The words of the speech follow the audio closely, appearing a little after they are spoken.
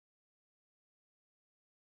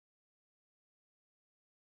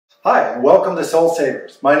Hi, and welcome to Soul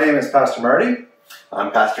Savers. My name is Pastor Marty.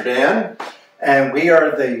 I'm Pastor Dan. And we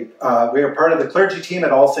are part of the clergy team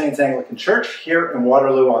at All Saints Anglican Church here in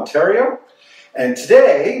Waterloo, Ontario. And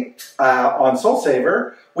today, on Soul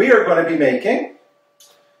Saver, we are going to be making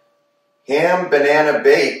ham banana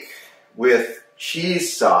bake with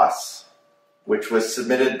cheese sauce, which was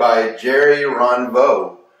submitted by Jerry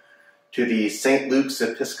Ronveau to the St. Luke's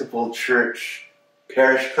Episcopal Church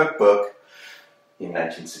Parish Cookbook in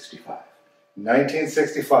 1965.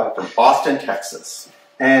 1965. From Austin, Texas.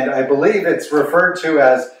 And I believe it's referred to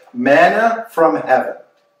as manna from heaven.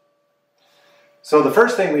 So the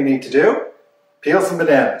first thing we need to do, peel some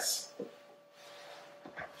bananas.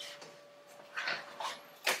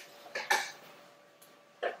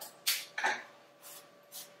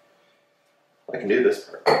 I can do this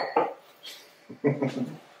part.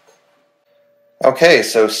 Okay,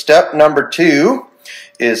 so step number 2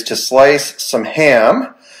 is to slice some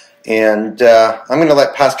ham. And I'm going to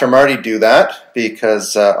let Pastor Marty do that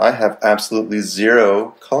because I have absolutely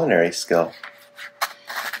zero culinary skill.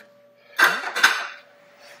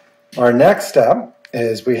 Our next step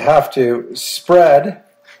is we have to spread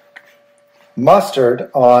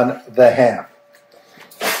mustard on the ham.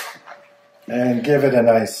 And give it a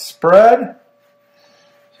nice spread.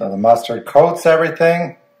 So the mustard coats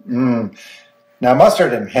everything. Now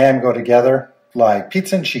mustard and ham go together like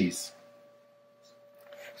pizza and cheese.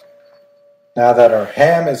 Now that our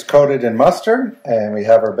ham is coated in mustard and we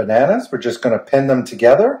have our bananas, we're just going to pin them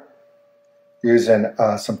together using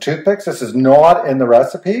some toothpicks. This is not in the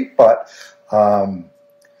recipe, but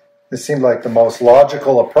this seemed like the most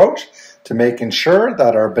logical approach to making sure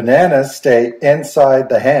that our bananas stay inside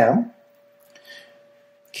the ham.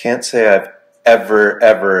 Can't say I've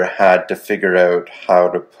ever had to figure out how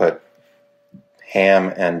to put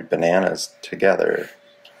ham and bananas together.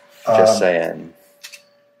 Just saying.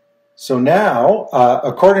 So now,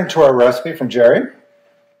 according to our recipe from Jerry,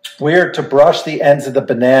 we are to brush the ends of the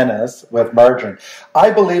bananas with margarine.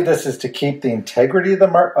 I believe this is to keep the integrity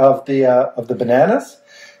of the bananas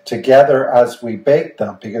together as we bake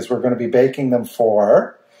them, because we're going to be baking them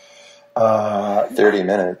for 30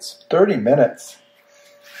 minutes. 30 minutes.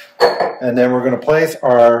 And then we're going to place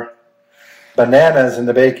our bananas in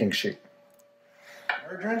the baking sheet.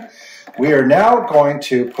 Margarine. We are now going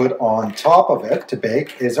to put on top of it to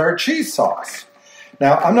bake is our cheese sauce.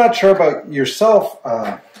 Now, I'm not sure about yourself,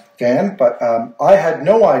 Dan, but I had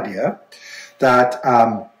no idea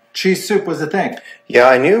that cheese soup was a thing. Yeah,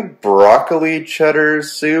 I knew broccoli cheddar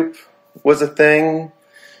soup was a thing.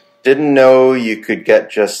 Didn't know you could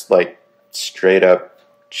get just like straight up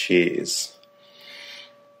cheese.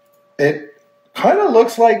 It kind of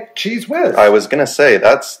looks like Cheese Whiz. I was going to say,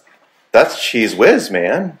 that's Cheese Whiz,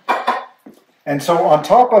 man. And so on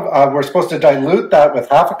top of, we're supposed to dilute that with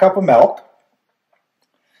half a cup of milk.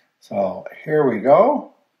 So here we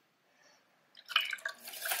go.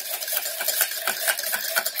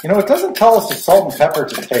 You know, it doesn't tell us the salt and pepper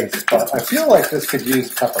to taste, but I feel like this could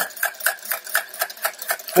use pepper.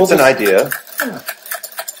 It's an idea. Yeah.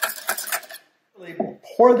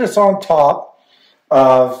 Pour this on top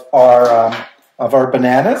of our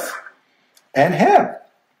bananas and ham.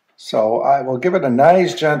 So I will give it a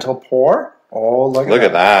nice gentle pour. Oh, look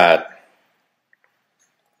at that.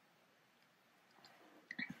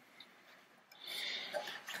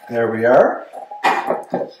 There we are.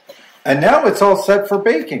 And now it's all set for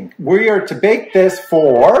baking. We are to bake this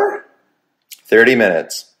for 30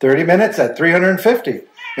 minutes. 30 minutes at 350.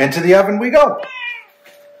 Into the oven we go.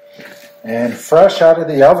 And fresh out of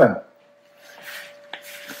the oven,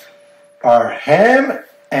 our ham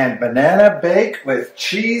and banana bake with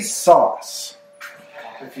cheese sauce.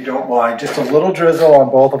 If you don't mind, just a little drizzle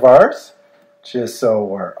on both of ours. Just so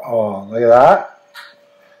we're, oh, look at that.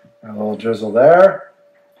 A little drizzle there.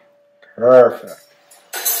 Perfect.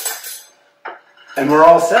 And we're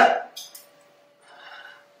all set.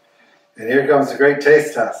 And here comes the great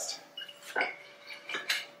taste test.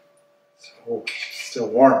 So, still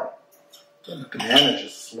warm. The banana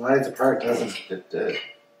just slides apart, doesn't it? It did.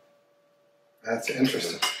 That's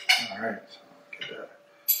interesting. All right, so get that.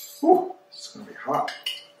 Whew, it's going to be hot.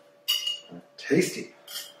 Tasty.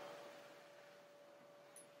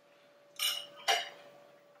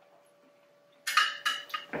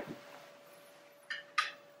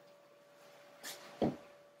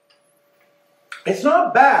 It's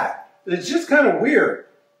not bad. It's just kind of weird.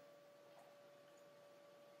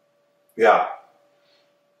 Yeah.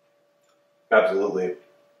 Absolutely.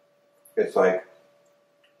 It's like,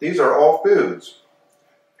 these are all foods,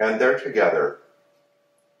 and they're together.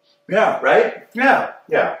 Yeah. right? Yeah.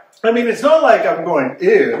 Yeah. I mean, it's not like I'm going,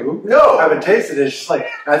 ew. No. I haven't tasted it. It's just like,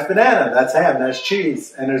 that's banana, that's ham, that's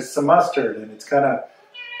cheese, and there's some mustard, and it's kind of...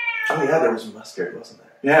 Oh, yeah, there was mustard, wasn't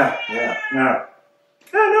there? Yeah. Yeah. Yeah.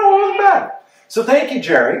 Yeah, no, it wasn't bad. So thank you,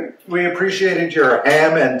 Jerry. We appreciated your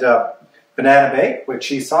ham and banana bake with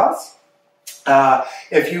cheese sauce.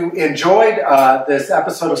 If you enjoyed this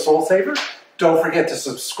episode of Soul Savers, don't forget to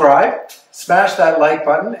subscribe, smash that like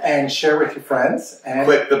button, and share with your friends. And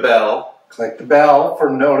Click the bell. click the bell for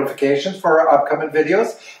notifications for our upcoming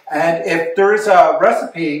videos. And if there is a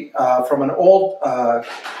recipe from an old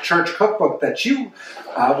church cookbook that you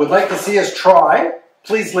would like to see us try,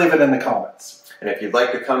 please leave it in the comments. And if you'd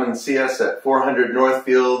like to come and see us at 400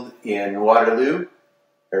 Northfield in Waterloo,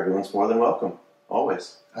 everyone's more than welcome,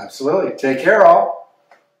 always. Absolutely. Take care, all.